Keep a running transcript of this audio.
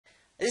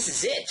This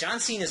is it. John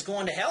Cena's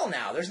going to hell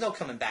now. There's no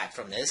coming back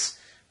from this.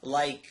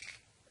 Like,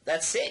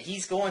 that's it.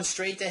 He's going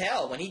straight to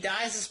hell. When he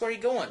dies, that's where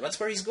he's going. That's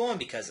where he's going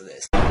because of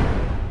this.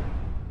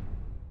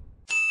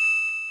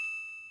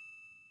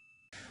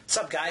 What's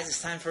up, guys? It's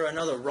time for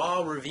another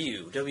Raw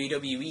review.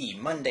 WWE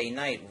Monday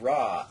Night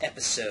Raw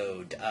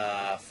episode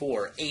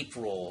for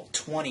April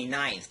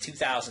 29th,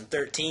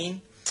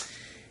 2013.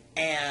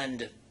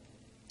 And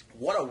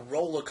what a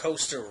roller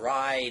coaster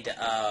ride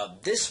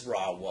this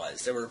Raw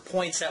was. There were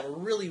points that were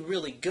really,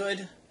 really good,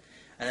 and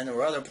then there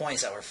were other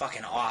points that were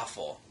fucking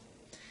awful.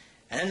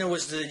 And then there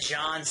was the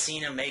John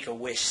Cena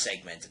Make-A-Wish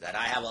segment that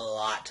I have a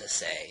lot to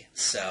say.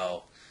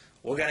 So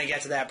we're going to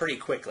get to that pretty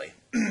quickly.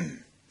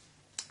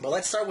 But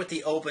let's start with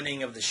the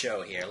opening of the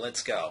show here.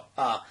 Let's go.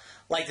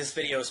 Like this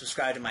video,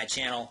 subscribe to my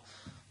channel.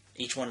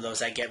 Each one of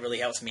those I get really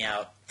helps me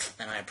out,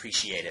 and I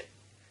appreciate it.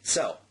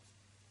 So,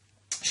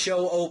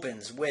 show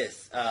opens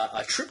with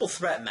a triple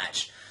threat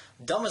match.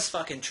 Dumbest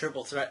fucking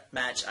triple threat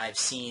match I've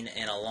seen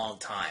in a long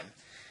time.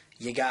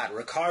 You got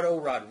Ricardo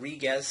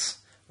Rodriguez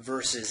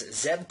versus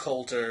Zeb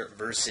Coulter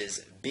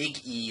versus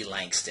Big E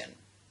Langston.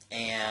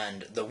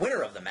 And the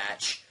winner of the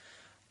match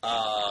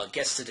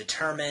gets to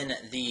determine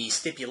the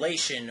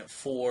stipulation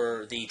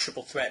for the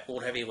Triple Threat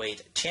World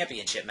Heavyweight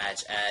Championship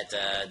match at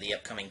the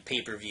upcoming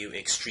pay-per-view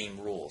Extreme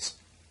Rules.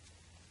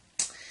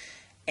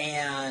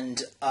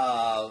 And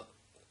I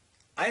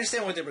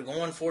understand what they were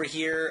going for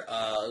here.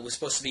 It was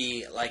supposed to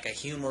be like a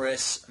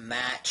humorous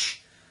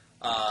match.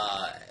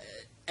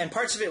 And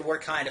parts of it were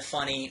kind of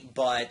funny,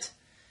 but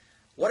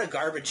what a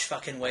garbage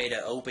fucking way to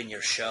open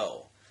your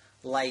show.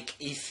 Like,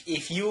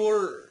 if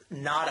you're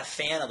not a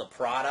fan of the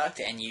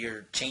product and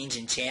you're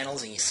changing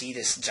channels and you see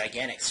this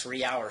gigantic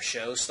 3-hour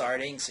show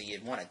starting, so you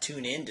want to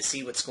tune in to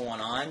see what's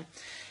going on,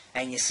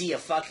 and you see a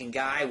fucking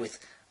guy with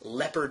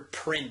leopard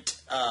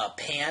print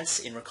pants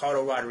in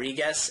Ricardo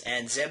Rodriguez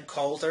and Zeb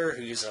Coulter,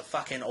 who's a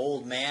fucking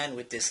old man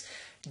with this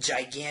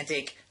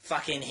gigantic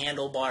fucking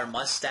handlebar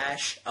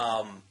mustache,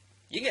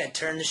 you're going to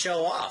turn the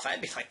show off. I'd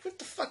be like, what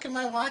the fuck am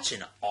I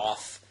watching?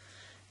 Off.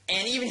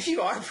 And even if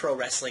you are a pro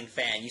wrestling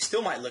fan, you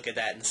still might look at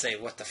that and say,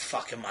 what the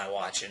fuck am I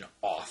watching?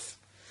 Off.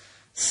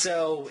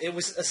 So, it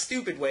was a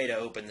stupid way to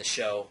open the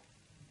show.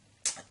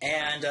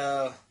 And,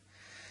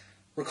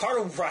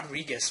 Ricardo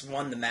Rodriguez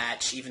won the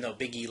match, even though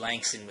Big E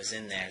Langston was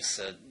in there,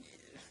 so,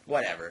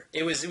 whatever.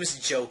 It was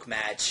a joke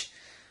match.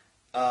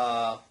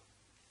 But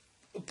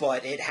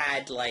it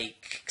had,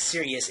 like,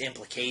 serious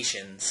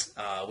implications,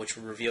 which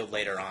were revealed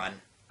later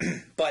on.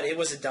 But it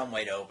was a dumb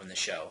way to open the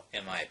show,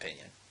 in my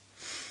opinion.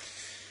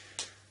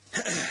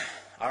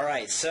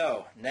 Alright,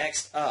 so,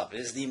 next up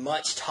is the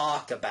much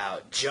talked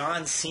about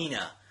John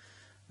Cena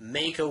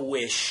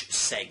Make-A-Wish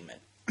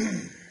segment.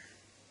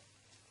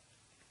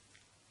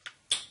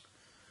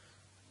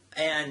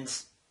 And,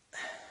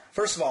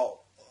 first of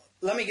all,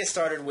 let me get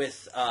started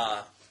with,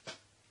 I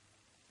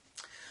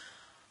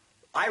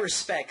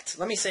respect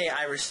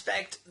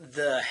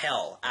the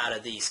hell out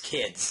of these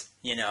kids,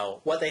 you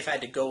know, what they've had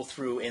to go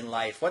through in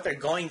life, what they're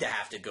going to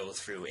have to go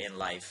through in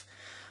life.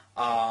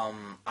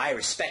 I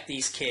respect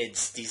these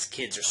kids. These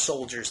kids are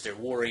soldiers. They're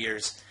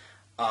warriors.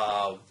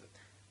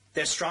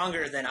 They're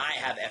stronger than I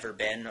have ever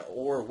been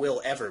or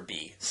will ever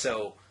be.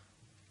 So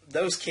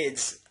those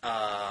kids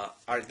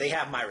they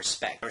have my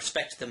respect. I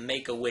respect the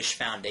Make-A-Wish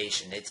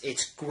Foundation.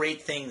 It's a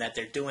great thing that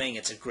they're doing.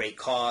 It's a great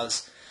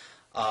cause.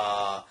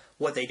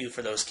 What they do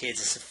for those kids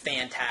is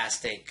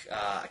fantastic.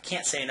 I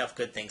can't say enough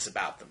good things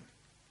about them.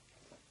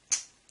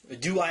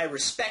 Do I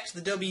respect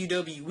the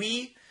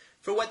WWE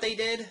for what they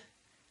did?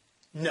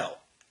 No,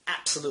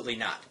 absolutely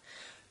not.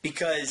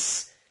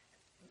 Because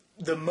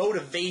the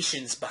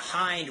motivations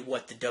behind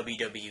what the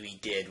WWE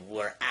did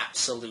were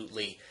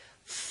absolutely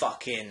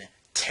fucking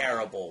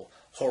terrible,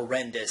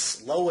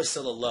 horrendous, lowest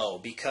of the low,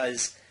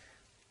 because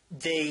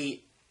they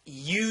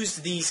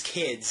used these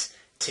kids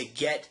to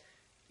get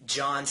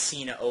John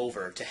Cena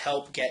over, to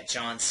help get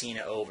John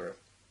Cena over.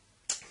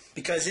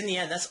 Because in the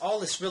end, that's all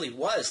this really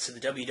was to the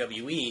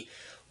WWE,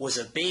 was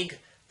a big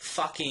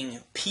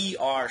fucking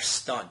PR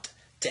stunt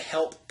to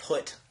help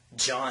put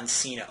John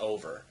Cena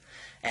over.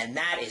 And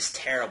that is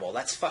terrible.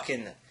 That's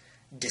fucking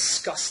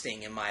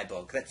disgusting in my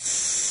book. That's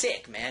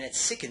sick, man. It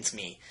sickens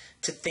me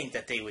to think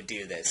that they would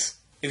do this.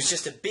 It was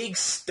just a big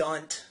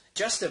stunt.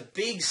 Just a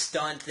big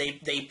stunt.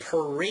 They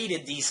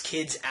paraded these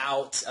kids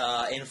out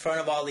in front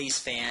of all these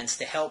fans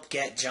to help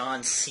get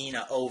John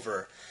Cena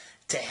over.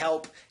 To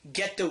help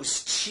get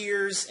those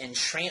cheers and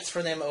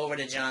transfer them over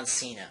to John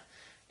Cena.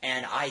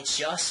 And I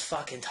just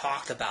fucking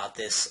talked about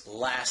this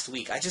last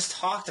week. I just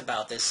talked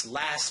about this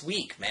last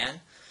week, man.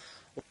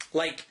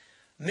 Like,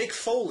 Mick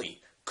Foley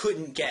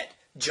couldn't get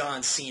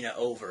John Cena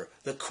over.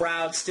 The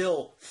crowd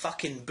still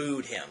fucking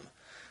booed him.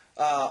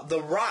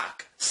 The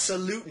Rock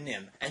saluting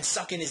him and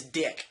sucking his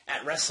dick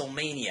at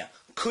WrestleMania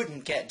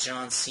couldn't get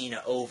John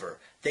Cena over.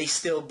 They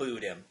still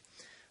booed him.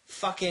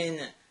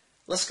 Fucking,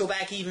 let's go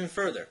back even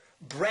further.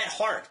 Bret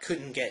Hart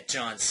couldn't get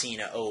John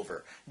Cena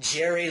over.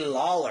 Jerry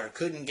Lawler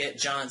couldn't get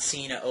John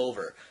Cena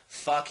over.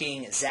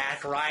 Fucking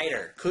Zack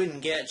Ryder couldn't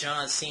get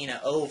John Cena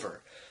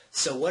over.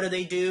 So what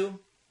do?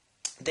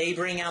 they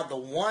bring out the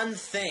one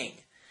thing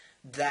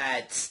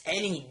that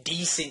any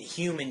decent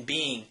human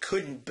being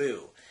couldn't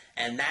boo,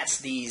 and that's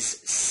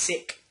these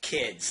sick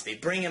kids. They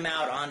bring them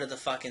out onto the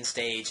fucking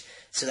stage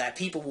so that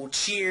people will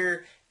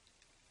cheer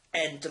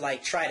and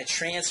like try to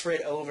transfer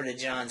it over to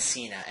John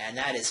Cena, and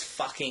that is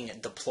fucking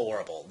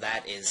deplorable.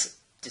 That is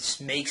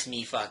just makes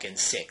me fucking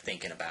sick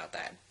thinking about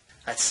that.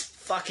 That's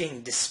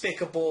fucking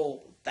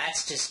despicable.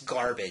 That's just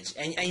garbage.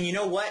 And you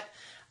know what?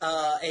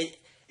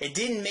 It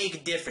didn't make a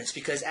difference,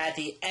 because at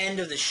the end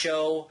of the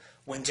show,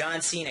 when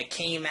John Cena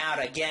came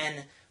out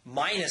again,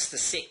 minus the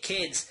sick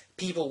kids,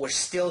 people were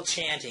still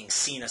chanting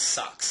Cena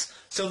sucks.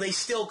 So they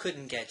still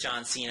couldn't get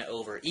John Cena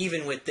over,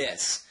 even with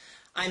this.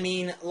 I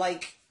mean,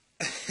 like,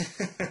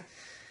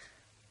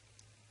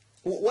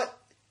 what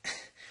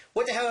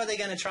the hell are they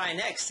going to try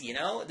next, you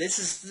know? This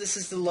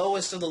is the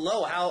lowest of the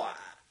low.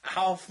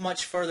 How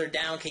much further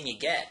down can you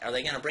get? Are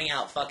they going to bring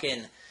out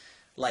fucking,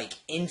 like,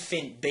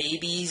 infant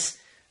babies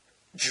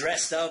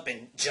dressed up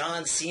in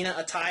John Cena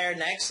attire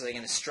next? Are they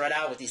going to strut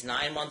out with these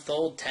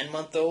 9-month-old,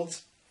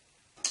 10-month-olds?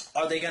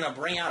 Are they going to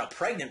bring out a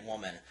pregnant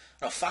woman,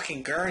 a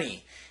fucking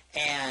gurney,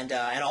 and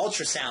an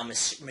ultrasound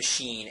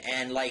machine,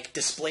 and like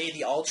display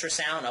the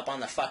ultrasound up on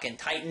the fucking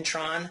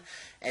Titantron,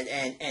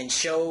 and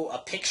show a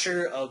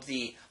picture of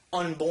the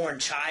unborn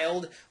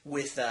child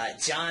with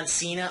John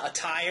Cena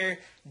attire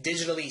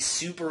digitally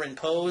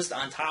superimposed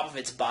on top of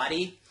its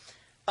body?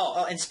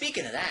 Oh, and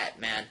speaking of that,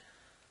 man,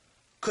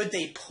 could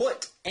they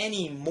put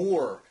any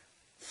more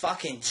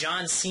fucking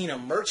John Cena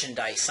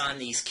merchandise on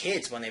these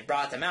kids when they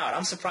brought them out?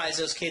 I'm surprised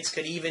those kids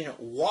could even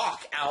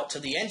walk out to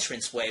the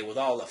entranceway with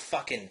all the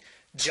fucking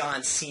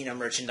John Cena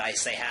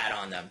merchandise they had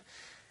on them.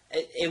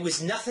 It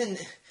was nothing.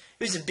 It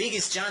was the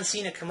biggest John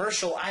Cena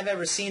commercial I've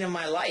ever seen in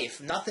my life.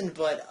 Nothing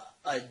but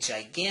a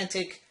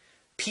gigantic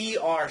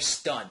PR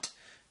stunt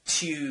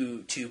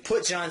to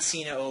put John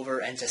Cena over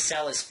and to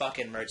sell his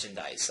fucking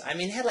merchandise. I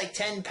mean, he had like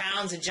 10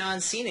 pounds of John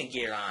Cena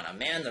gear on him,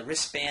 man. The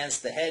wristbands,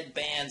 the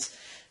headbands,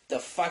 the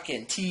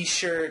fucking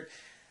t-shirt,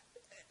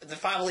 the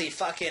probably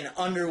fucking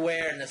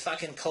underwear, and the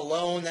fucking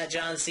cologne that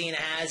John Cena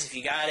has. If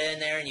you got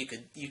in there and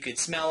you could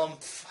smell him,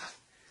 fuck.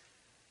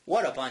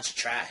 What a bunch of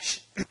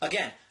trash.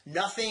 Again,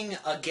 nothing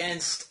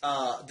against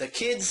the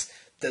kids,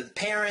 the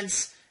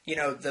parents, you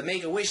know, the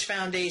Make-A-Wish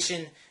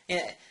Foundation.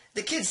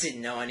 The kids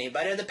didn't know any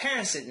better. The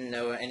parents didn't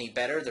know any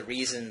better. The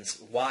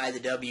reasons why the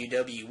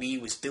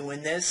WWE was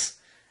doing this.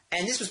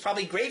 And this was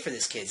probably great for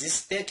these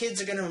kids. Their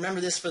kids are going to remember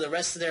this for the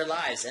rest of their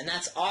lives, and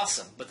that's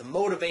awesome. But the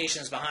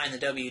motivations behind the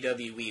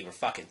WWE were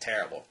fucking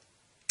terrible.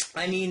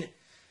 I mean,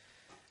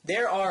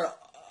 there are,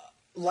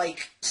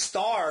 like,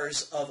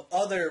 stars of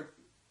other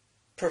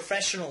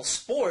professional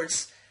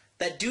sports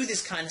that do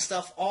this kind of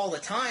stuff all the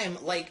time.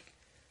 Like,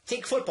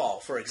 take football,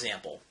 for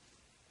example.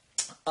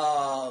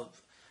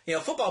 You know,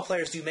 football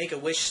players do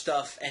Make-A-Wish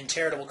stuff and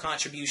charitable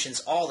contributions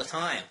all the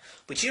time,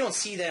 but you don't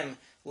see them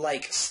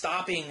like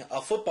stopping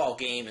a football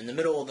game in the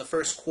middle of the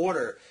first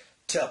quarter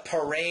to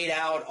parade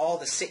out all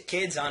the sick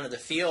kids onto the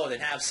field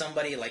and have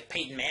somebody like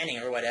Peyton Manning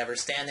or whatever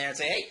stand there and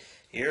say, hey,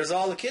 here's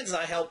all the kids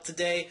I helped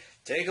today.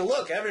 Take a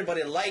look.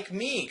 Everybody like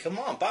me. Come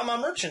on, buy my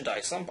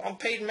merchandise. I'm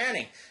Peyton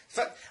Manning. In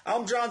fact,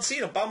 I'm John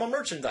Cena. Buy my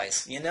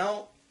merchandise. You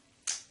know?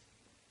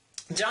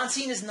 John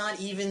Cena's not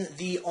even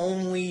the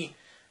only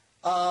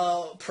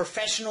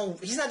professional...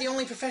 He's not the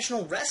only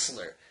professional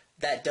wrestler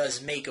that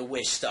does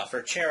Make-A-Wish stuff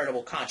or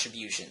charitable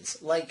contributions.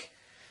 Like,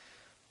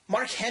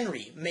 Mark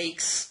Henry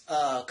makes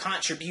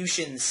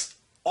contributions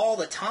all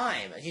the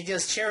time. He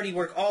does charity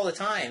work all the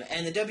time,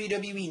 and the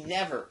WWE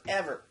never,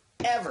 ever,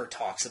 ever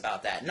talks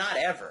about that. Not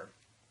ever.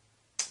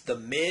 The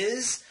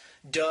Miz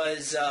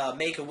does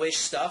Make-A-Wish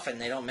stuff, and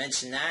they don't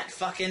mention that.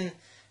 Fucking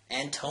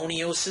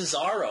Antonio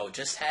Cesaro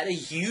just had a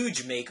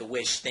huge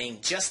Make-A-Wish thing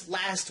just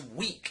last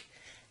week,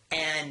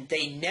 and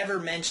they never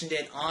mentioned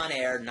it on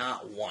air,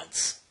 not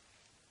once.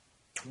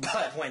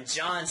 But when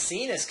John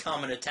Cena's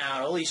coming to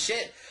town, holy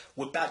shit,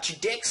 whip out your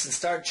dicks and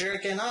start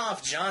jerking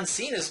off. John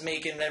Cena's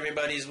making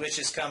everybody's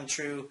wishes come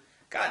true.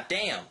 God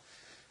damn.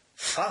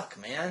 Fuck,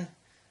 man.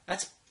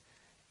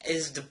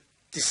 Is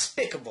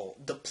despicable,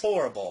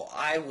 deplorable.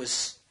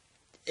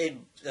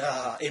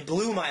 It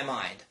blew my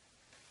mind.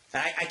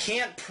 And I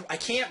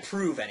can't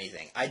prove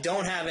anything. I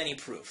don't have any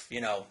proof,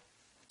 you know.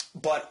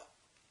 But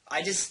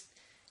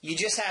you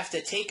just have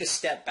to take a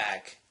step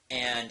back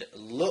and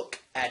look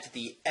at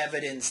the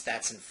evidence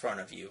that's in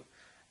front of you.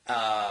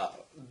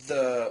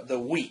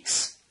 The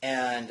weeks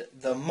and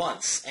the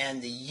months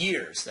and the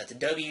years that the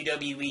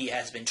WWE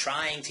has been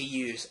trying to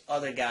use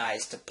other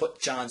guys to put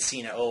John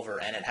Cena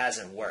over, and it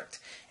hasn't worked.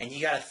 And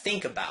you got to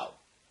think about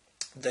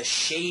the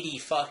shady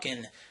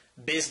fucking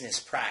business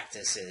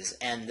practices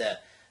and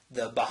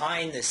the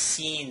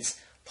behind-the-scenes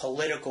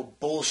political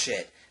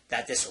bullshit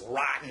that this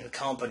rotten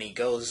company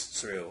goes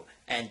through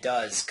and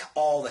does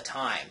all the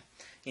time.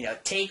 You know,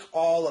 take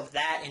all of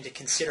that into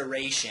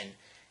consideration,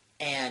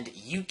 and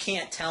you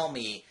can't tell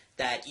me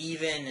that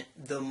even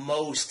the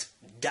most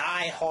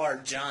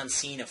die-hard John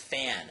Cena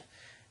fan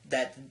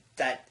that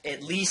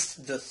at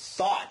least the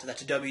thought that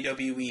the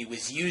WWE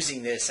was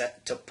using this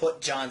to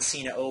put John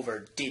Cena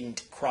over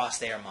didn't cross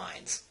their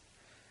minds.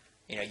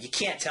 You know, you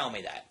can't tell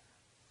me that.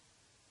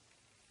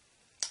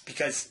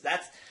 Because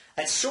that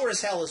sure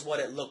as hell is what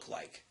it looked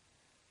like.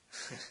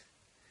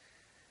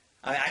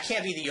 I mean, I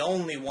can't be the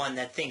only one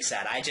that thinks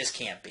that. I just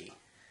can't be.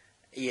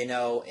 You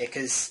know,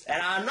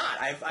 and I'm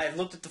not. I've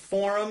looked at the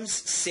forums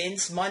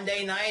since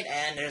Monday night,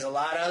 and there's a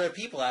lot of other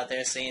people out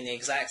there saying the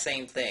exact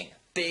same thing.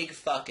 Big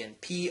fucking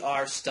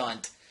PR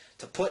stunt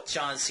to put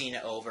John Cena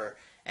over,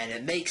 and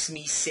it makes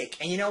me sick.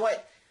 And you know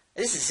what?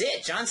 This is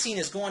it. John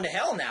Cena's going to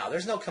hell now.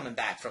 There's no coming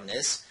back from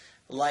this.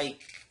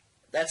 Like,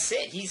 that's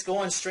it. He's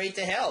going straight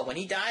to hell. When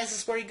he dies,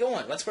 that's where he's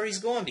going. That's where he's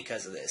going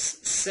because of this.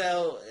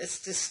 So,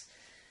 it's just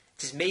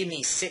made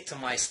me sick to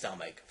my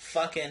stomach.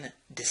 Fucking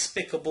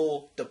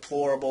despicable,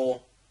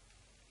 deplorable.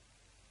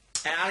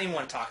 And I don't even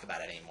want to talk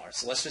about it anymore.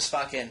 So let's just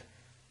fucking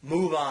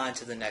move on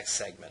to the next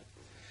segment.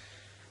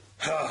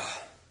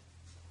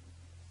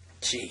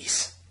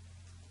 Jeez.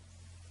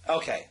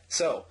 Okay,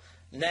 so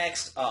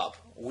next up,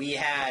 we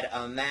had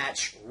a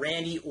match,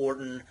 Randy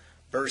Orton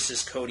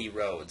versus Cody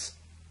Rhodes.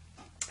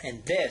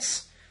 And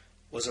this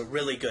was a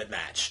really good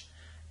match.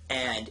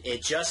 And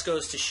it just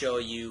goes to show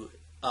you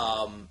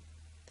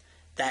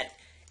that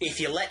if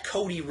you let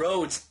Cody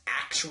Rhodes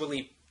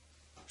actually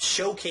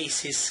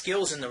showcase his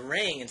skills in the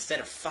ring instead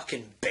of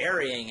fucking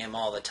burying him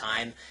all the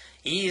time,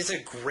 he is a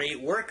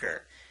great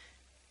worker.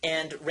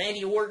 And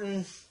Randy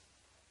Orton's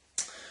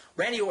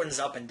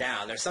up and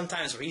down. There's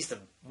sometimes where he's the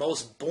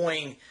most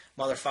boring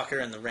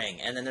motherfucker in the ring,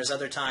 and then there's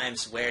other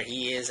times where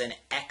he is an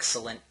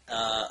excellent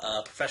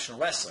professional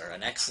wrestler,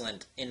 an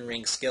excellent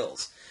in-ring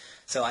skills.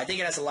 So I think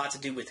it has a lot to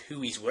do with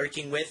who he's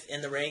working with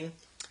in the ring.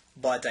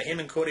 But him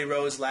and Cody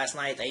Rhodes last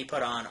night, they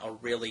put on a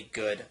really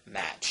good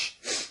match.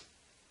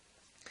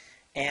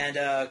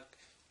 And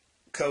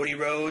Cody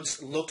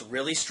Rhodes looked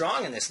really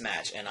strong in this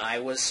match, and I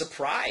was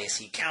surprised.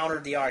 He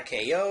countered the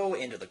RKO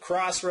into the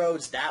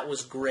Crossroads. That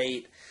was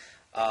great.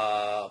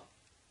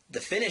 The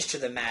finish to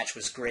the match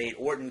was great.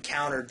 Orton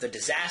countered the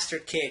disaster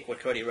kick where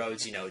Cody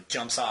Rhodes,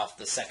 jumps off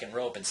the second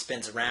rope and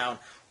spins around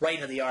right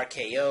into the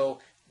RKO.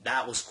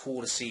 That was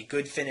cool to see.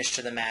 Good finish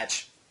to the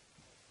match.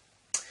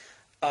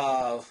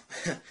 But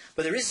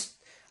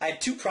I have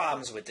two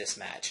problems with this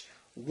match.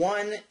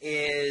 One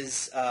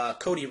is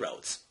Cody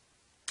Rhodes.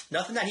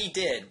 Nothing that he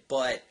did,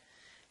 but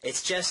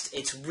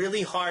it's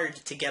really hard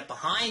to get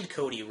behind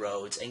Cody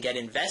Rhodes and get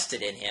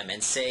invested in him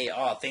and say,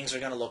 oh, things are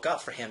going to look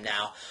up for him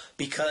now,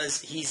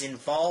 because he's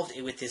involved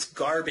with this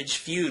garbage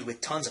feud with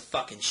tons of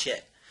fucking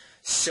shit.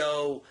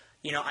 So,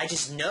 I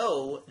just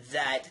know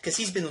that, because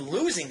he's been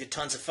losing to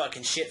tons of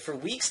fucking shit for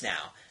weeks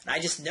now, and I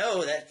just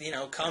know that,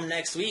 come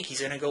next week, he's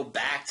going to go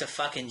back to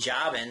fucking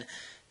jobbing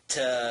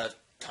to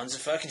tons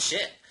of fucking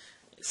shit.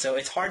 So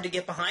it's hard to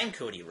get behind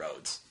Cody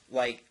Rhodes.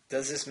 Like,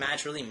 does this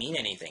match really mean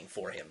anything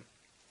for him?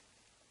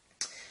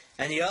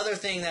 And the other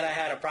thing that I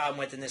had a problem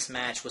with in this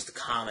match was the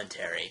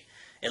commentary.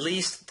 At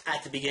least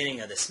at the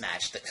beginning of this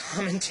match, the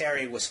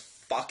commentary was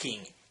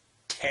fucking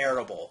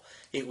terrible.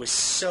 It was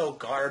so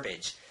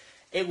garbage.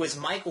 It was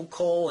Michael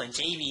Cole and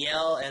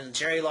JBL and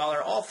Jerry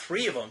Lawler, all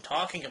three of them,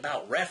 talking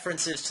about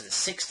references to the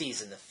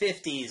 60s and the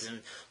 50s. And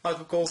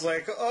Michael Cole's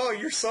like, oh,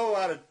 you're so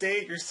out of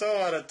date. You're so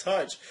out of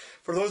touch.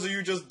 For those of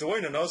you just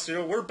joining us,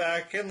 we're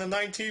back in the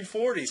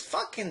 1940s.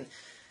 Fucking...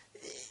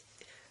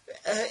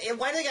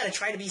 why do they gotta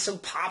try to be so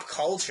pop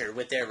culture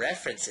with their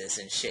references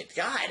and shit?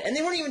 God. And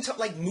they weren't even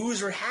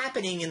moves were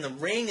happening in the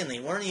ring, and they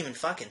weren't even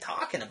fucking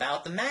talking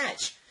about the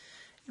match.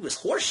 It was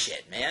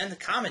horseshit, man. The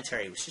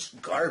commentary was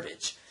just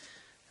garbage.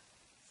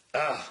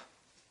 Ugh.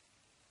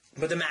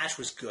 But the match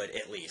was good,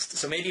 at least.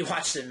 So maybe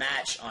watch the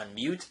match on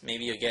mute.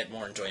 Maybe you'll get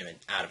more enjoyment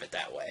out of it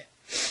that way.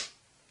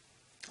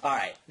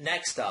 Alright,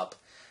 next up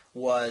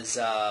was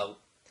one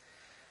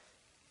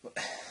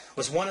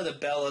of the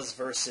Bellas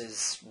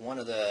versus one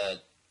of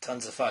the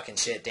tons of fucking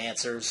shit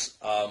dancers.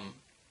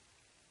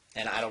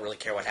 And I don't really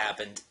care what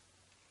happened.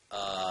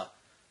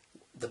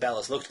 The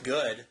Bellas looked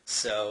good,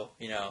 so,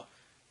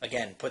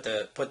 again, put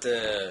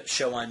the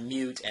show on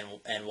mute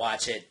and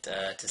watch it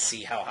to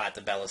see how hot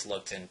the Bellas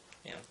looked, and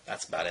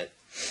that's about it.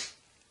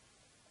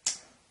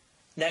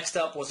 Next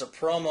up was a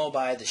promo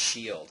by The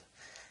Shield,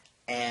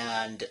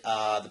 and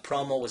the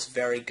promo was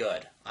very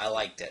good. I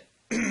liked it.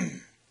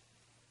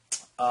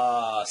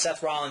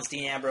 Seth Rollins,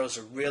 Dean Ambrose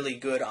are really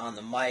good on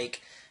the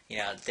mic.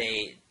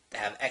 They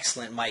have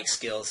excellent mic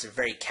skills. They're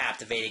very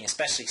captivating,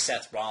 especially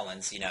Seth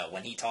Rollins.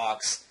 When he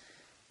talks,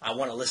 I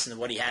want to listen to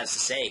what he has to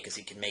say because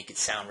he can make it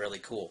sound really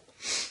cool.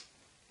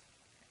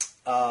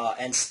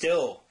 And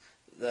still,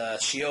 the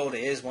Shield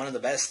is one of the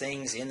best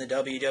things in the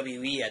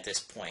WWE at this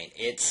point.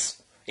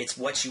 It's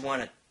what you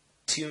want to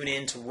tune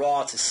in to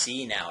Raw to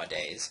see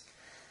nowadays.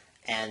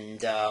 And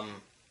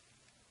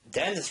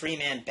then the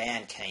three-man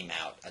band came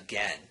out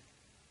again.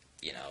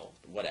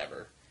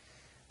 Whatever.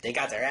 They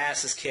got their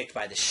asses kicked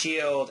by the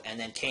Shield, and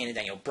then Kane and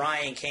Daniel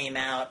Bryan came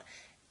out,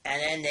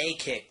 and then they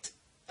kicked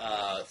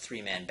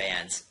three-man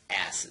band's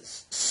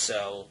asses.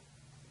 So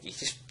you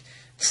just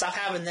stop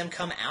having them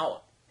come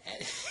out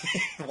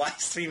And why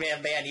is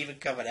three-man band even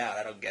coming out?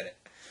 I don't get it.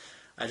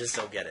 I just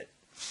don't get it.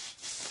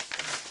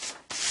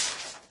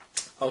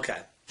 Okay.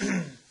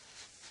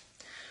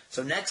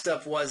 So next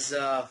up was,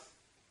 oh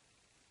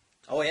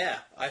yeah,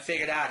 I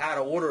figured out how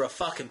to order a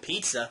fucking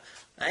pizza.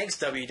 Thanks,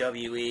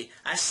 WWE.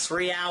 That's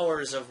 3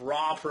 hours of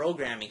raw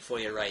programming for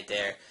you right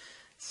there.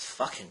 It's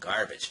fucking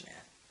garbage, man.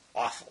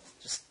 Awful.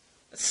 Just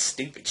that's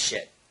stupid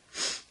shit.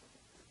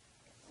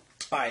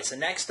 Alright, so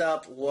next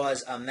up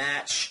was a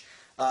match,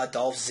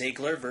 Dolph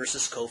Ziggler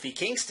versus Kofi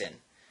Kingston.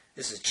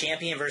 This is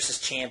champion versus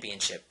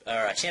championship,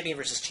 or a champion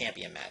versus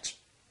champion match.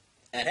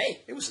 And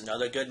hey, it was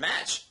another good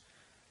match.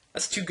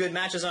 That's 2 good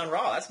matches on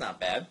Raw. That's not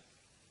bad.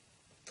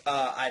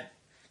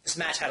 This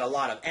match had a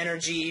lot of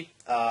energy.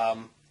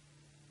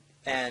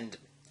 And,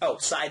 oh,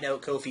 side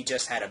note, Kofi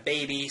just had a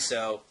baby,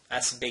 so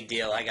that's a big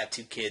deal. I got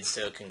 2 kids,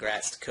 so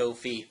congrats to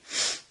Kofi.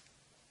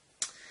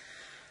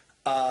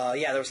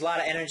 Yeah, there was a lot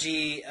of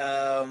energy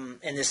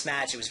in this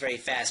match. It was very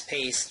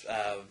fast-paced.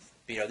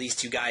 These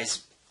 2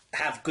 guys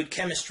have good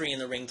chemistry in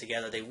the ring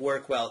together. They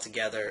work well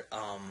together.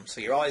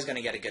 So you're always going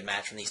to get a good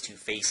match when these 2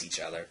 face each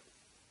other.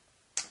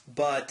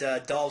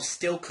 But Dolph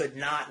still could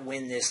not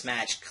win this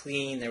match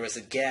clean. There was,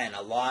 again,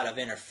 a lot of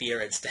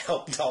interference to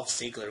help Dolph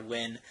Ziggler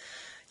win.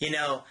 You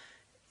know,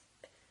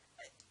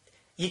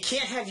 you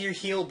can't have your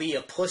heel be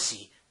a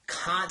pussy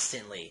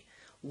constantly.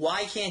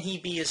 Why can't he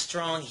be a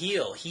strong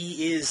heel?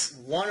 He is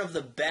one of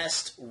the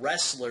best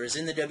wrestlers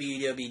in the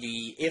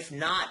WWE, if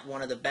not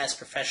one of the best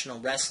professional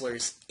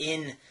wrestlers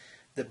in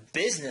the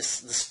business,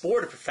 the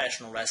sport of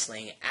professional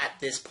wrestling at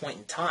this point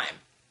in time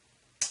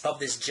of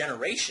this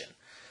generation.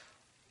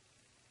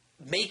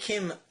 Make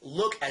him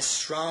look as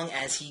strong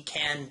as he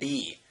can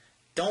be.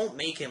 Don't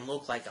make him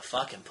look like a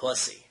fucking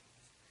pussy.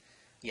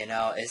 You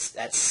know,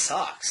 that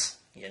sucks,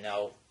 you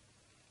know.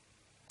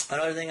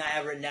 Another thing I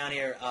have written down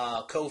here,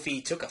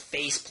 Kofi took a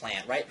face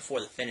plant right before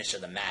the finish of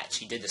the match.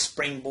 He did the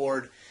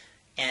springboard,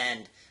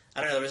 and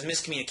I don't know, there was a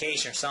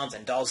miscommunication or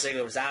something. Dolph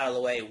Ziggler was out of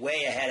the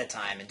way ahead of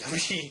time, and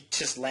Kofi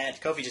just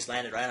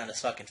landed right on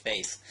his fucking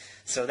face.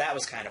 So that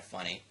was kind of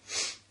funny.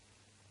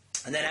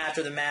 And then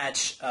after the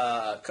match,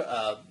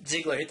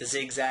 Ziggler hit the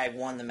zigzag,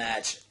 won the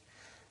match.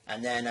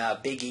 And then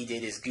Big E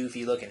did his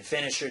goofy-looking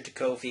finisher to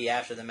Kofi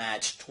after the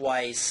match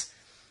twice.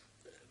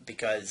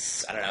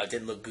 Because, I don't know, it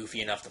didn't look goofy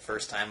enough the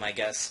first time, I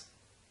guess.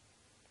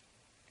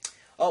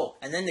 Oh,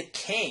 and then the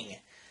King.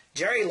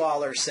 Jerry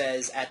Lawler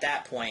says at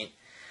that point,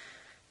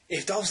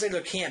 if Dolph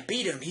Ziggler can't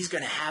beat him, he's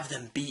going to have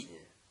them beaten.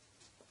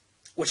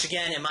 Which,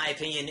 again, in my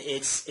opinion,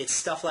 it's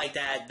stuff like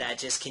that that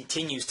just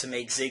continues to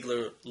make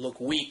Ziggler look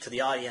weak to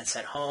the audience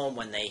at home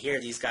when they hear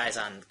these guys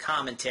on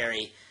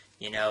commentary,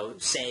 you know,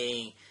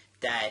 saying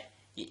that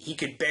he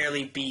could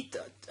barely beat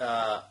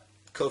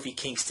Kofi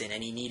Kingston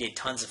and he needed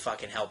tons of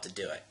fucking help to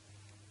do it.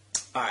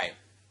 Alright,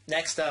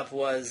 next up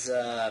was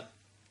the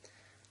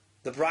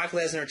Brock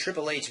Lesnar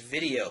Triple H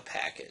video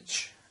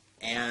package.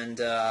 And,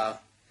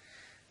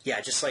 yeah,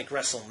 just like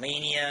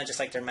WrestleMania, just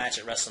like their match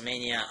at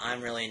WrestleMania,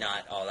 I'm really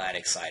not all that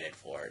excited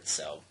for it.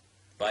 So,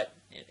 but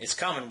it's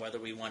coming whether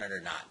we want it or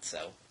not.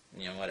 So,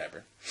 you know,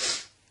 whatever.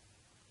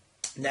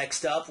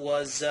 Next up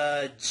was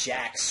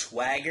Jack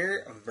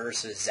Swagger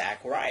versus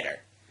Zack Ryder.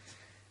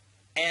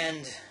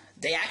 And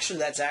they actually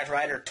let Zack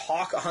Ryder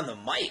talk on the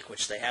mic,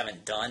 which they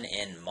haven't done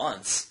in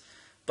months.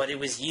 But it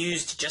was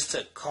used just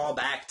to call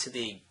back to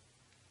the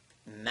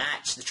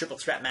match, the triple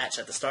threat match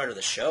at the start of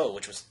the show,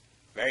 which was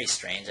very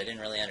strange. I didn't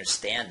really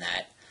understand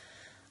that.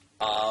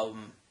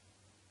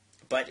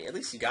 But at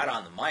least you got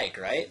on the mic,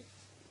 right?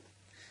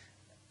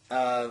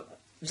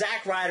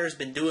 Zack Ryder's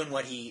been doing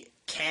what he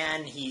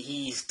can.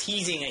 He's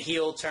teasing a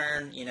heel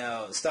turn, you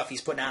know, stuff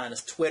he's putting out on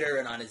his Twitter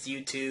and on his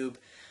YouTube.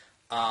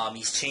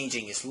 He's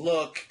changing his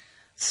look.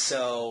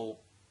 So,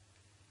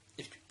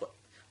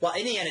 well,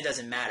 in the end, it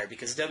doesn't matter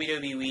because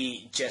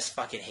WWE just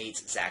fucking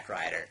hates Zack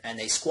Ryder. And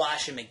they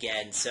squash him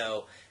again,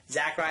 so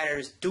Zack Ryder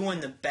is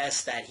doing the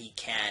best that he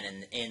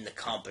can in the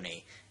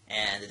company,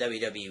 and the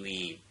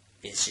WWE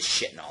is just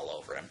shitting all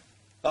over him.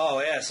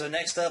 Oh, yeah, so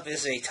next up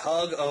is a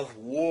Tug of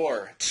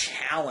War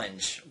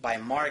challenge by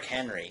Mark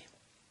Henry.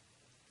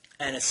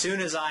 And as soon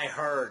as I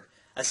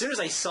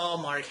saw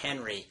Mark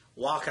Henry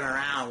walking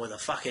around with a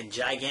fucking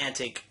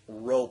gigantic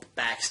rope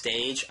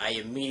backstage, I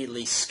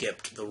immediately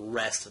skipped the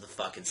rest of the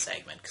fucking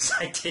segment, because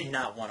I did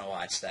not want to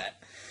watch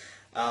that.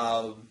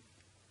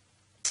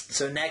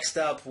 So next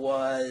up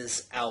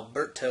was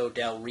Alberto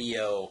Del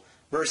Rio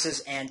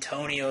versus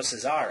Antonio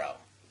Cesaro.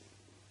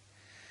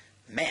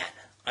 Man,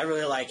 I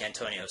really like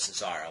Antonio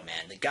Cesaro,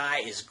 man. The guy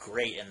is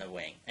great in the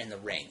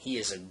ring. He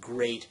is a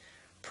great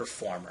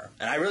performer.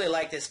 And I really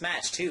like this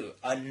match, too.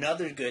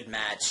 Another good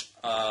match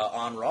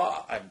on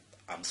Raw.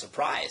 I'm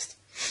surprised.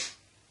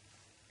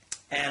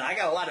 And I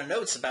got a lot of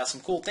notes about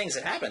some cool things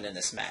that happened in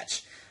this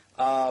match.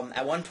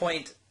 At one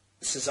point,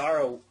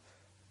 Cesaro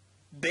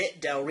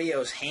bit Del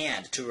Rio's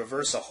hand to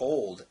reverse a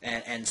hold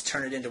and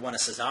turn it into one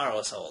of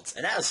Cesaro's holds.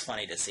 And that was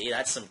funny to see.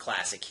 That's some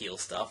classic heel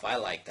stuff. I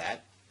like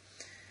that.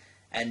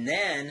 And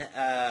then,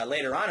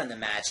 later on in the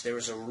match, there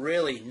was a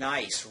really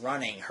nice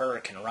running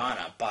Hurricane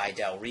Rana by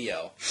Del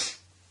Rio.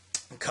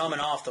 coming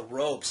off the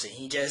ropes, and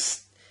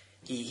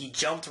he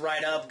jumped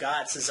right up,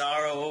 got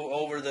Cesaro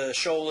over the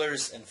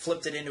shoulders, and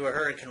flipped it into a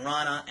Hurricane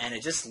Rana, and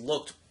it just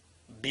looked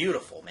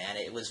beautiful, man.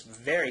 It was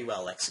very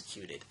well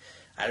executed.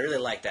 I really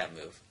like that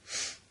move.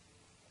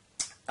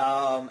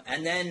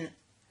 And then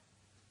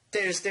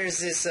there's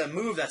this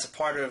move that's a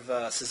part of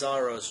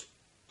Cesaro's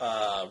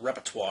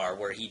repertoire,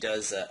 where he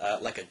does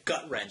like a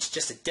gut wrench,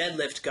 just a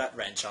deadlift gut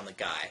wrench on the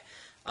guy,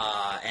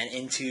 and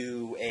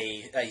into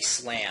a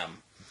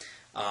slam.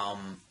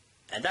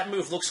 And that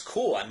move looks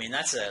cool. I mean,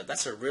 that's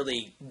a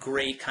really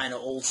great kind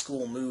of old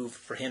school move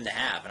for him to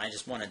have, and I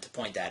just wanted to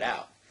point that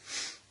out.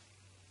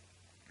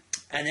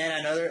 And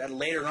then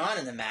later on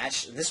in the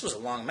match, this was a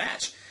long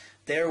match,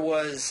 there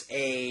was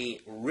a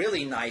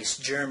really nice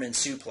German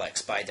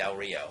suplex by Del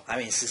Rio. I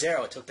mean,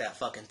 Cesaro took that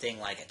fucking thing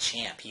like a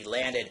champ. He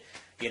landed,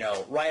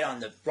 right on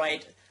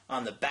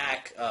the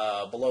back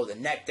below the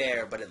neck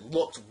there, but it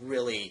looked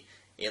brutal.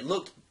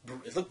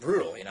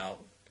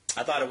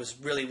 I thought it was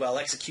really well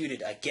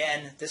executed.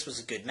 Again, this was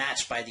a good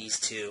match by these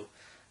two.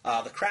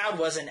 The crowd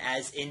wasn't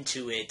as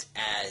into it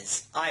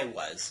as I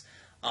was,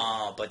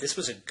 but this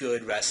was a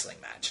good wrestling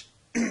match.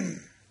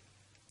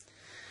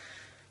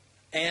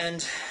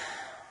 And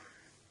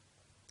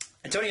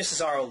Antonio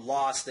Cesaro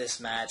lost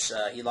this match.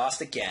 He lost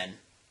again,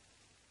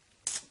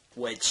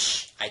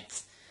 which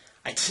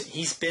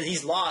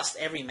he's lost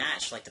every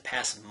match like the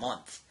past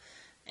month,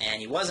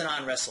 and he wasn't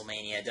on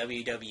WrestleMania.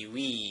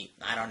 WWE,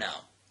 I don't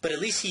know, but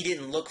at least he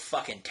didn't look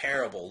fucking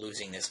terrible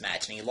losing this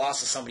match, and he lost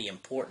to somebody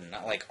important,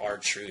 not like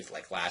R-Truth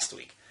like last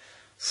week.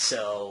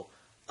 So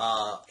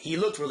he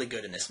looked really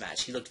good in this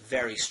match. He looked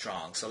very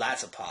strong, so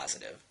that's a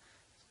positive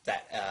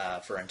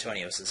for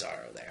Antonio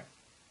Cesaro there.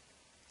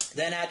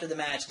 Then after the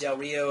match, Del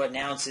Rio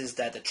announces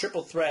that the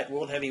Triple Threat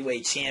World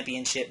Heavyweight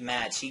Championship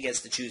match, he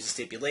gets to choose a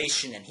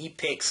stipulation, and he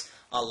picks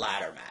a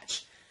ladder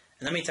match.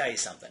 And let me tell you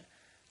something.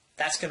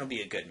 That's going to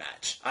be a good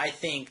match. I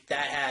think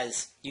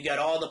you got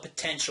all the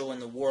potential in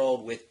the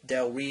world with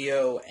Del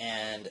Rio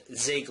and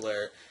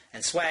Ziggler,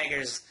 and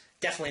Swagger's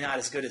definitely not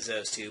as good as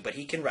those two, but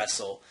he can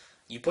wrestle.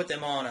 You put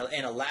them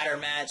in a ladder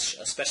match,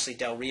 especially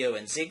Del Rio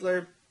and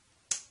Ziggler,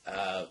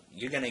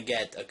 you're going to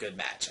get a good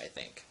match, I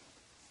think.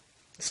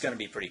 It's going to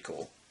be pretty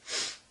cool.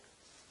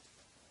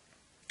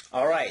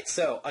 Alright,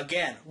 so,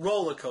 again,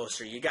 roller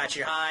coaster. You got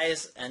your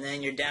highs, and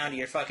then you're down to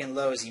your fucking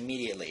lows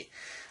immediately.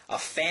 A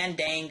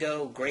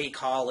Fandango Great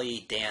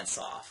Khali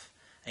dance-off.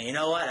 And you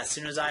know what? As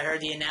soon as I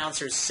heard the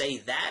announcers say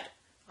that,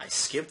 I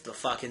skipped the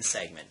fucking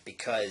segment,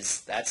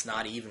 because that's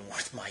not even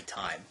worth my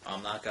time.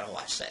 I'm not going to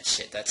watch that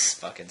shit. That's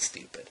fucking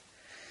stupid.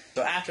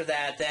 So after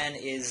that, then,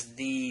 is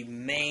the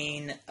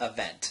main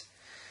event.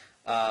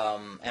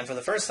 And for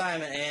the first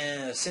time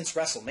since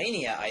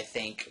WrestleMania, I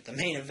think, the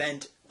main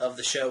event of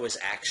the show is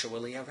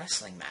actually a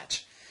wrestling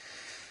match.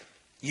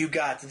 You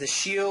got The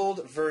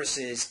Shield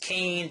versus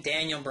Kane,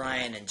 Daniel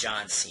Bryan, and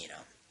John Cena.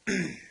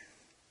 And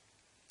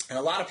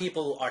a lot of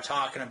people are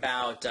talking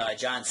about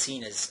John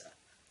Cena's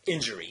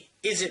injury.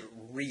 Is it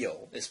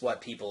real, is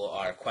what people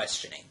are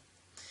questioning.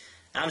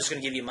 I'm just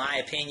going to give you my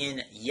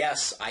opinion.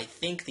 Yes, I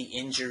think the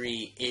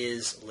injury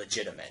is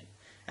legitimate.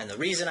 And the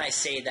reason I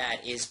say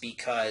that is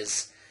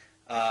because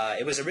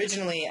it was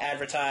originally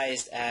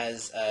advertised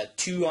as a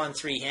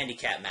 2-on-3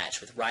 handicap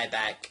match with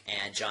Ryback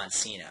and John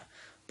Cena.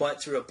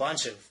 But through a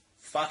bunch of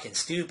fucking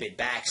stupid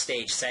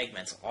backstage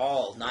segments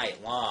all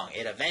night long,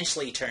 it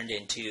eventually turned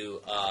into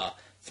a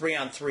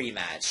 3-on-3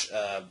 match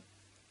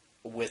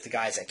with the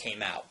guys that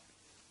came out.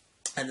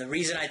 And the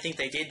reason I think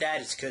they did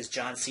that is because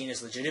John Cena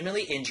is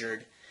legitimately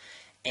injured,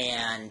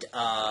 and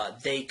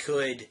he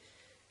could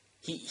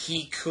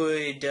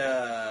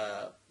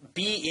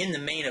be in the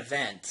main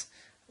event.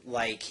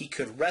 Like, he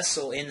could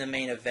wrestle in the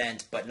main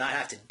event but not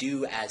have to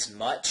do as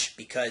much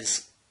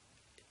because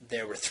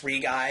there were 3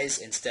 guys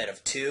instead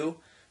of 2.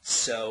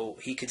 So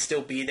he could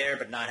still be there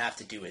but not have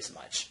to do as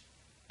much.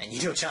 And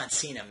John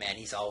Cena, man,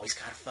 he's always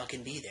got to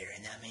fucking be there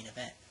in that main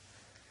event.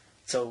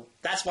 So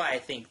that's why I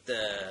think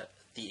the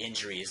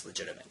injury is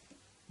legitimate.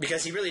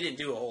 Because he really didn't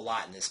do a whole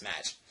lot in this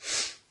match.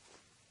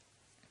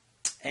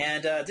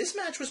 And this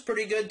match was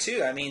pretty good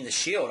too. I mean, The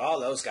Shield, all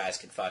those guys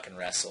can fucking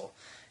wrestle.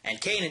 And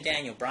Kane and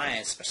Daniel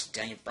Bryan, especially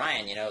Daniel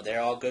Bryan,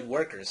 they're all good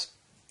workers.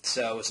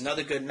 So it was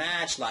another good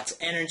match, lots of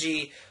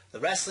energy.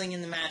 The wrestling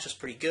in the match was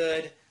pretty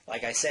good.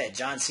 Like I said,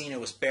 John Cena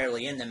was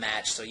barely in the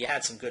match, so you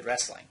had some good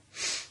wrestling.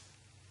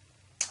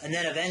 And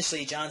then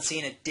eventually John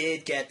Cena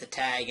did get the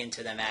tag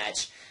into the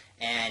match,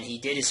 and he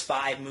did his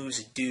 5 moves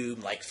of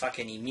doom, like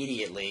fucking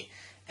immediately.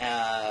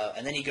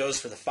 And then he goes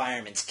for the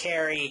fireman's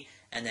carry,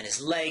 and then his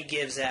leg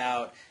gives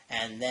out,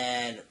 and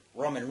then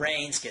Roman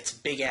Reigns gets a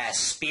big-ass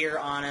spear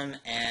on him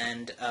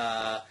and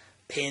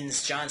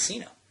pins John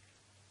Cena.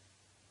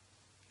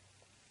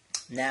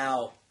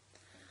 Now,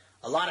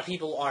 a lot of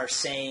people are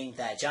saying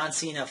that John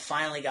Cena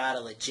finally got a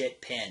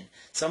legit pin.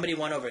 Somebody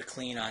went over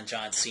clean on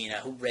John Cena.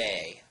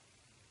 Hooray.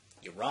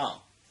 You're wrong.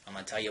 I'm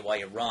going to tell you why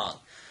you're wrong.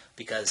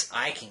 Because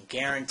I can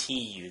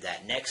guarantee you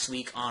that next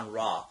week on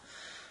Raw,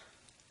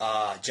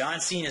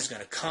 John Cena is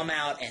going to come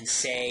out and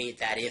say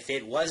that if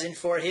it wasn't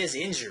for his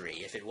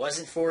injury, if it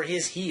wasn't for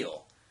his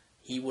heel,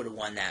 he would have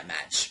won that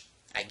match.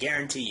 I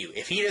guarantee you.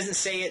 If he doesn't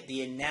say it,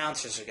 the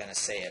announcers are going to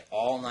say it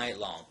all night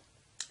long.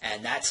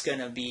 And that's going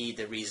to be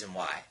the reason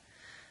why.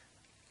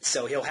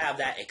 So he'll have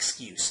that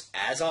excuse.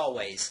 As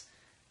always,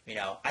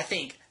 I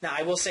think, now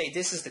I will say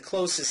this is the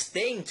closest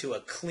thing to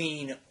a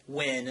clean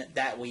win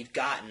that we've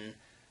gotten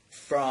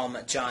from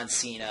John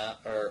Cena,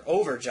 or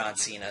over John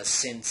Cena,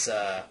 since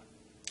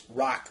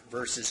Rock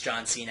versus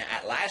John Cena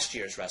at last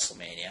year's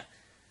WrestleMania.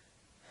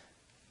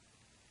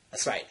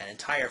 That's right, an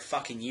entire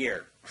fucking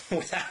year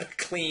without a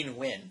clean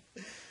win.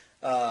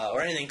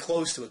 Or anything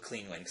close to a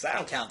clean win, because I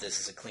don't count this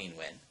as a clean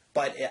win.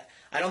 But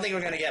I don't think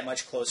we're going to get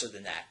much closer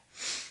than that.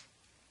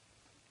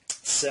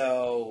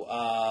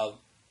 So,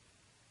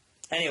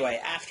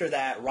 anyway, after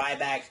that,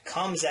 Ryback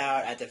comes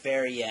out at the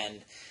very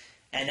end.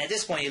 And at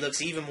this point, he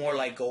looks even more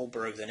like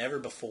Goldberg than ever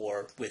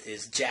before with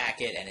his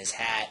jacket and his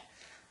hat.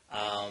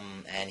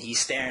 And he's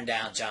staring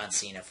down John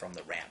Cena from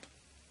the ramp.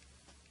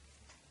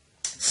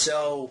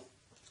 So,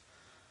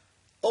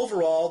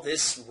 overall,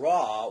 this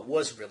Raw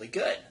was really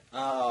good.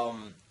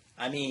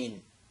 I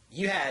mean,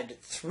 you had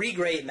 3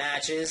 great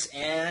matches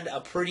and a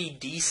pretty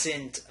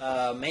decent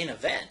main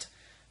event.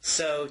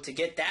 So to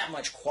get that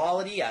much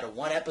quality out of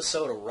one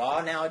episode of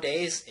Raw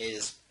nowadays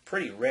is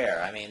pretty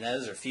rare. I mean,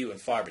 those are few and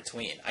far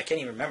between. I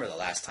can't even remember the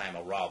last time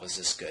a Raw was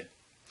this good.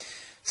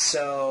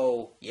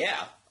 So,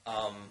 yeah.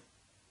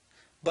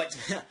 But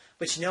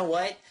you know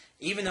what?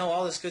 Even though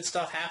all this good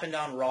stuff happened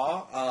on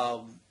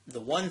Raw, the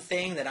one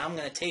thing that I'm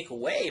going to take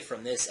away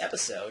from this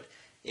episode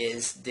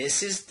is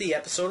this is the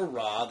episode of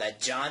Raw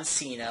that John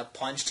Cena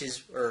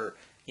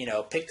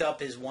picked up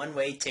his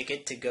one-way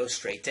ticket to go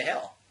straight to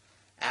hell.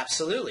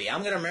 Absolutely. I'm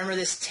going to remember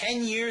this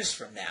 10 years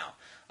from now.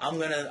 I'm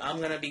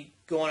gonna be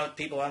going up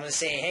to people. I'm going to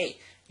say, hey,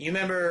 you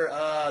remember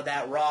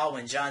that Raw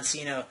when John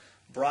Cena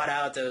brought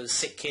out those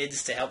sick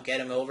kids to help get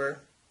him over?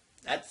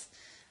 That's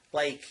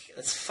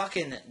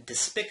fucking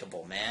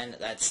despicable, man.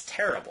 That's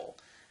terrible.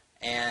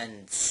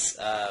 And,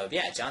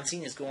 John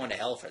Cena's going to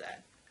hell for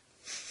that.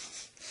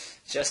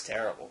 Just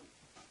terrible.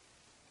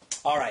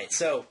 Alright,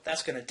 so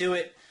that's going to do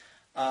it.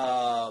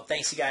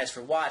 Thanks you guys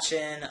for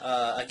watching.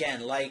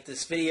 Again, like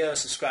this video,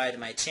 subscribe to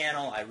my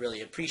channel. I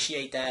really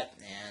appreciate that,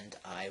 and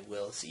I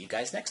will see you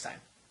guys next time.